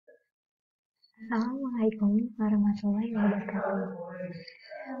Assalamualaikum warahmatullahi wabarakatuh.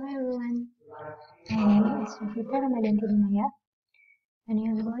 Hello everyone, my name is Revita and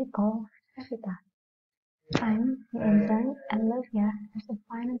usually called Revita. I'm the intern at Lovia as a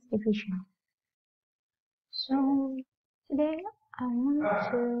finance division. So today I want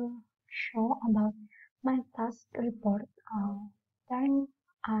to show about my task report during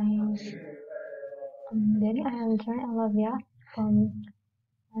I interned at Lovia from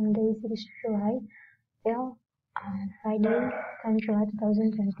Monday 6 July till Friday 10 July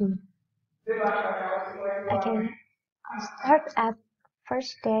 2020. Okay, I'll start at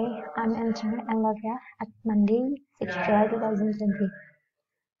first day I'm entering Lovia at Monday 6 July 2020.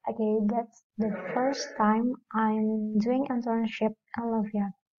 Okay, that's the first time I'm doing internship at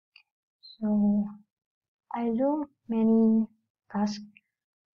Lovia. So I do many tasks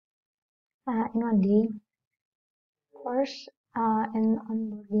in one day. First, in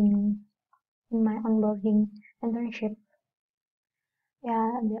my onboarding internship,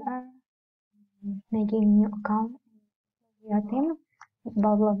 there are making new account via team,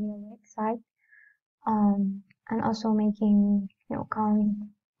 blah blah blah website, and also making new account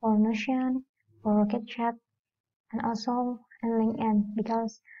for Notion, for Rocket Chat, and also in LinkedIn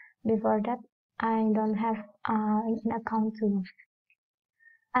because before that I don't have LinkedIn account too.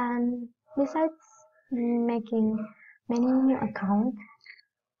 And besides making many new accounts,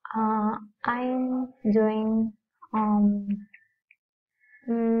 I'm doing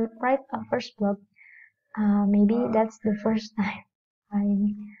write a first blog. Maybe that's the first time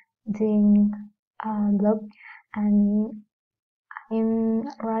I'm doing a blog, and I'm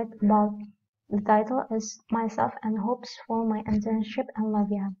write about the title is Myself and Hopes for My Internship in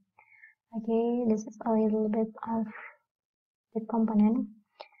Lovia. Okay, this is a little bit of the component.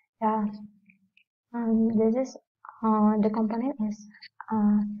 Yeah, this is the component is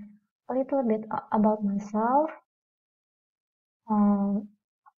a little bit about myself.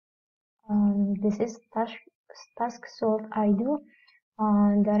 This is task solve I do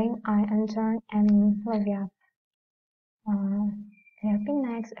during I intern in Lovia. ERP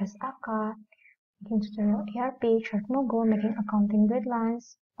next, SAK, making tutorial ERP, chart mogul, making accounting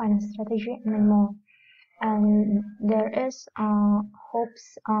guidelines, finance strategy, and more. And there is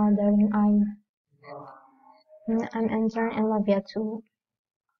hopes during I'm intern in Lovia too.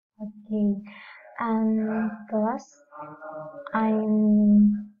 Okay, and plus I'm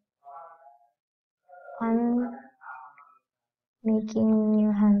making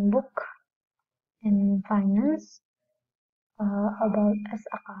new handbook in finance about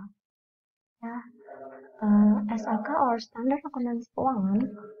SAK. Yeah, SAK or Standar Akuntansi Keuangan.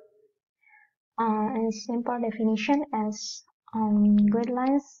 In simple definition as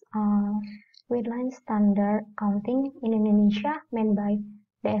guidelines standard accounting in Indonesia made by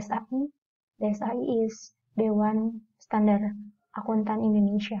the SAI. The SAI is Dewan Standar Akuntan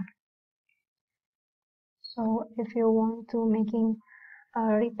Indonesia. So if you want to making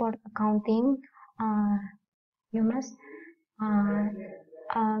a report accounting, you must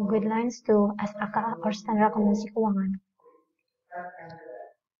guidelines to SAK or Standar Akuntansi Keuangan.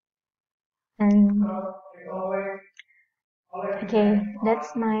 And okay,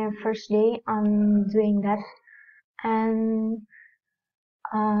 that's my first day on doing that. And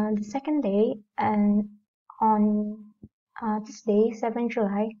the second day, and on Tuesday, 7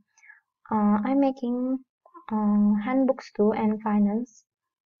 July, I'm making handbooks too and finance.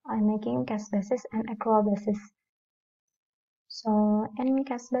 I'm making cash basis and accrual basis. So in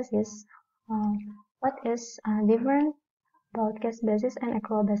cash basis, what is different about cash basis and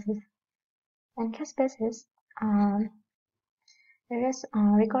accrual basis? In cash basis, there is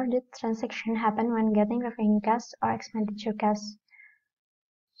recorded transaction happen when getting revenue cash or expenditure cash.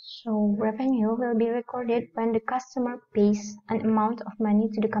 So revenue will be recorded when the customer pays an amount of money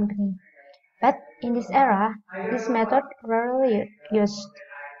to the company. But in this era, this method rarely used.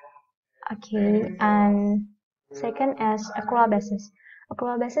 Okay, and second is accrual basis.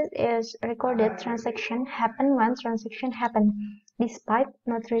 Accrual basis is recorded transaction happen when transaction happen, despite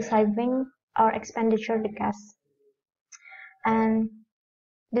not receiving or expenditure the cash. And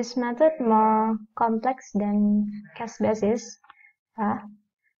this method more complex than cash basis.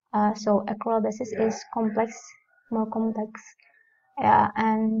 So accrual basis is more complex.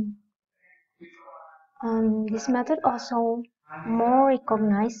 And this method also more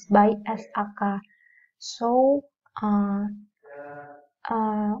recognized by SAK. So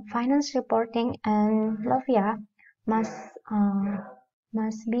finance reporting and Lovia must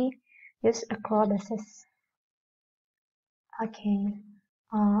be used accrual basis. Okay.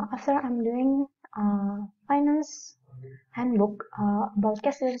 After I'm doing finance handbook about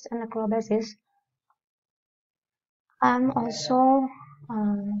cash basis and accrual basis, I'm also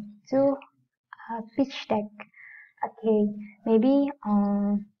do a pitch deck. Okay, maybe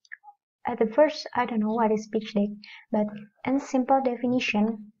at the first I don't know what is pitch deck, but in simple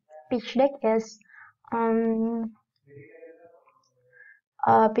definition, pitch deck is um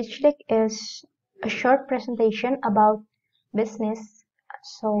pitch deck is a short presentation about business.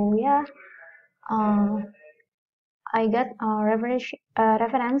 So yeah, uh, I got a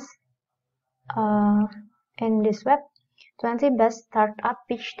reference uh, in this web 20 best startup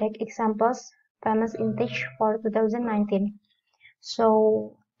pitch deck examples famous in Teach for 2019.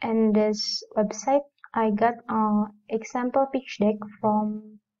 So in this website, I got example pitch deck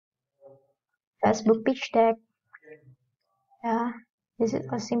from Facebook pitch deck. Yeah, this is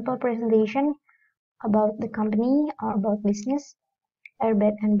a simple presentation about the company or about business, air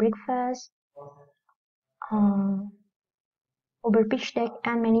bed and breakfast, uh, Uber pitch deck,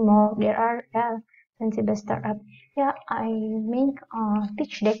 and many more. There are 20 best startup. Yeah, I make a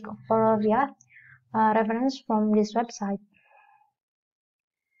pitch deck for Lovia reference from this website.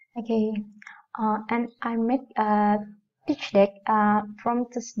 Okay, and I make a pitch deck from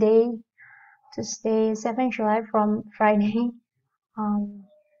Tuesday 7 July from Friday, um,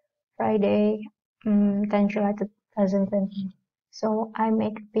 Friday 10 July 2020. So I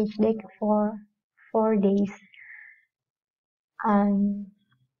make pitch deck for 4 days. Um,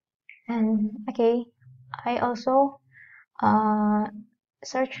 and okay, I also uh,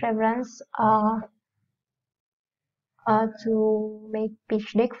 search reference to make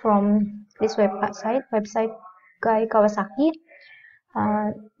pitch deck from this website Guy Kawasaki.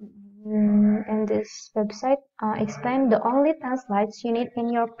 Uh, and this website explain the only 10 slides you need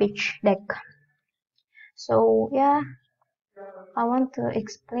in your pitch deck. So yeah, I want to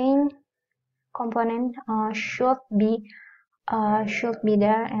explain component should be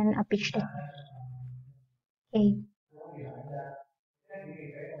there in a pitch deck. Okay.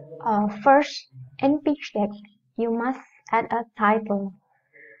 First, in pitch deck, you must add a title.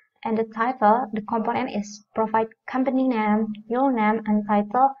 And the title, the component is provide company name, your name and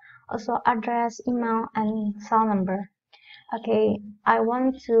title, also address, email, and cell number. Okay, I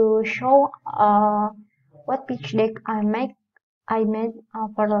want to show what pitch deck I made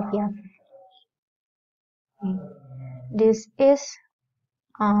for Lovia. Okay. This is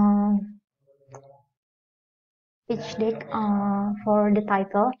uh, pitch deck for the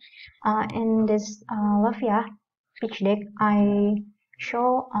title. In this Lovia pitch deck, I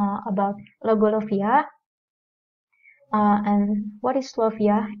show about logo Lovia. And what is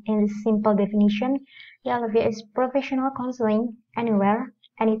Lovia in this simple definition? Yeah, Lovia is professional counseling anywhere,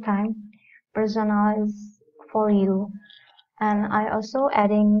 anytime, personalized for you. And I also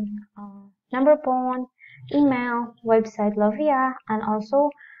adding number phone, email, website Lovia, and also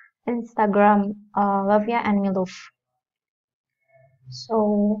Instagram Lovia and Miluf.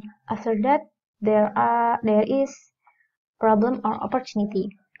 So after that, there is problem or opportunity.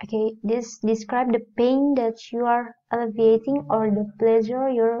 Okay, this describe the pain that you are alleviating or the pleasure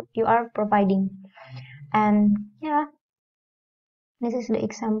you are providing. And yeah, this is the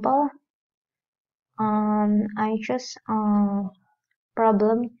example. I just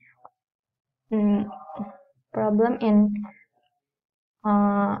problem mm, problem in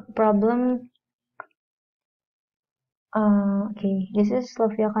problem. Okay, this is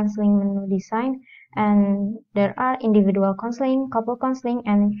Lovia counseling menu design, and there are individual counseling, couple counseling,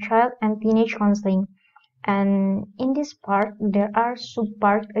 and child and teenage counseling. And in this part, there are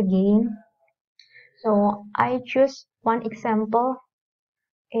sub-part again. So I choose one example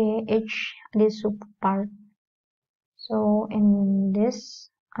each this sub-part. So in this,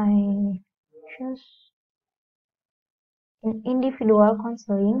 I choose in individual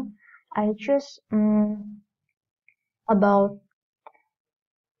counseling. I choose about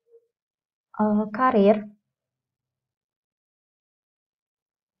career,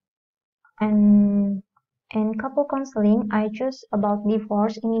 and in couple counseling, I choose about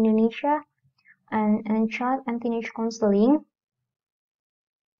divorce in Indonesia, and in child and teenage counseling,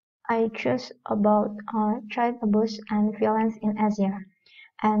 I choose about child abuse and violence in Asia.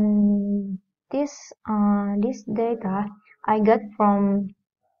 And this data I got from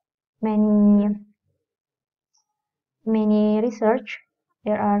many research.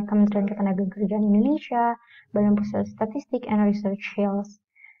 There are Kementerian Ketenagakerjaan Indonesia, Badan Pusat Statistik and Research Hills,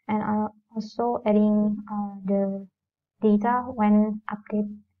 and also adding the data when update.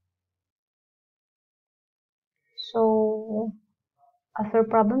 So after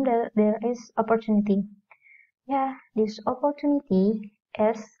problem there is opportunity. Yeah, this opportunity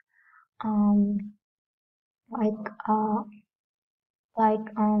is um like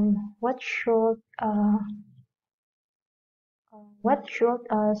what should what should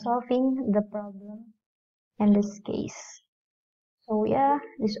solving the problem in this case. So yeah,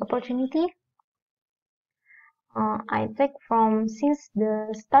 this opportunity I take from since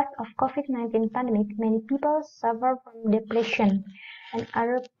the start of COVID-19 pandemic, many people suffer from depression and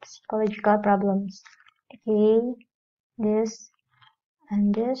other psychological problems. Okay, this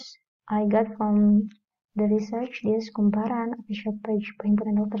and this I got from the research this kumparan official page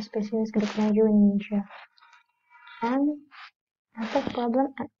Perhimpunan Dokter Spesialis Kedokteran Jiwa Indonesia. And after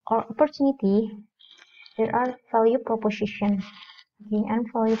problem or opportunity, there are value proposition. Okay, and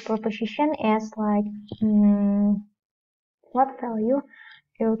value proposition is like what value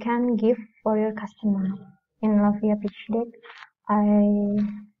you can give for your customer. In Lovia pitch deck, I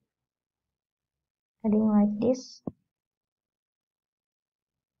adding like this.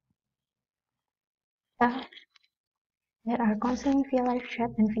 There are counseling via live chat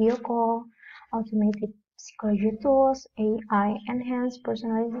and video call, automated psychology tools, AI enhanced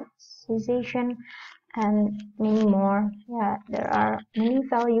personalization, and many more. Yeah, there are many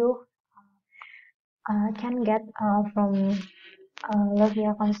value can get from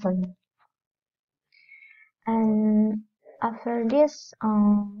Lovia counseling. And after this,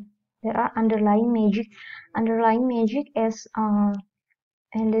 there are underlying magic. Underlying magic is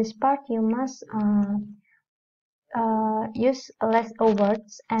in this part you must use less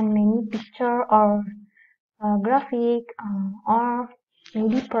words and many picture or graphic or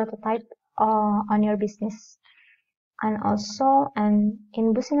maybe prototype on your business. And also, and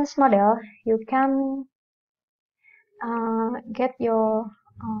in business model, you can get your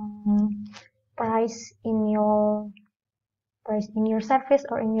price in your service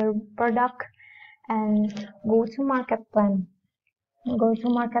or in your product, and go to market plan. Go to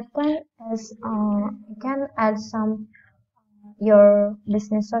market plan is you can add some your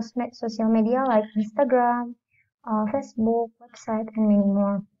business social media like Instagram, Facebook, website, and many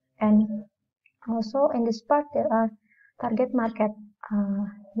more. And also in this part there are target market.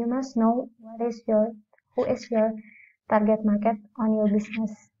 You must know who is your target market on your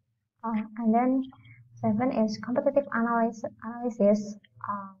business. And then 7 is competitive analysis.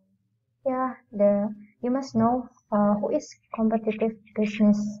 Yeah, you must know who is competitive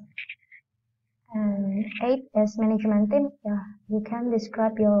business. And 8 is management team. Yeah, you can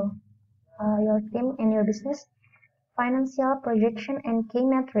describe your team in your business. Financial projection and key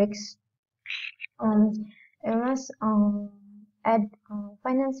metrics. You must add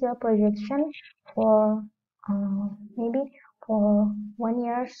financial projection for maybe for 1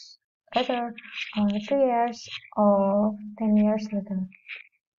 year later, 2 years, or 10 years later.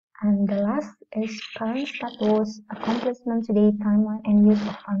 And the last is current status, accomplishment today, timeline, and use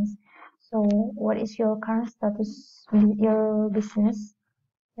of funds. So what is your current status with your business,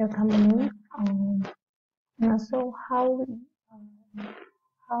 your company, and also how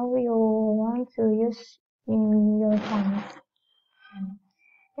you want to use in your funds.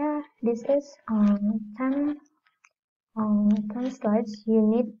 Yeah, this is 10 slides you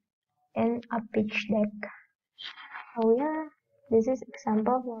need in a pitch deck. So yeah, this is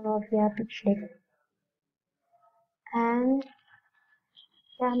example for Lovia pitch deck. And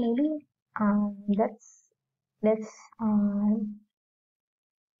yeah, maybe that's that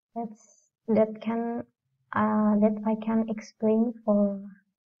I can explain for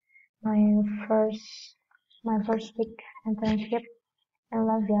my first week internship in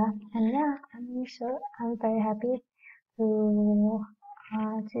Lovia. And yeah, I'm very happy to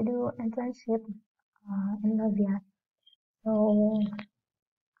do internship in Lovia. So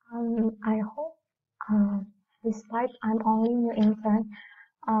I hope despite I'm only new intern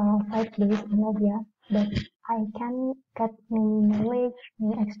 5 days in Lovia, but I can get new knowledge,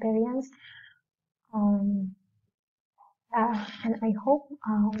 new experience. And I hope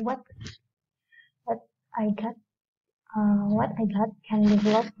what I got can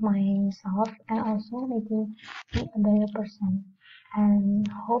develop myself and also making me a better person. And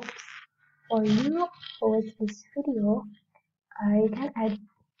hope for you who watch this video, you can add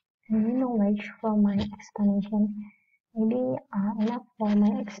new knowledge from my explanation. Maybe enough for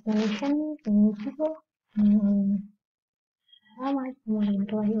my explanation. Thank you. Assalamualaikum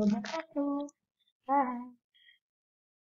warahmatullahi wabarakatuh. Bye.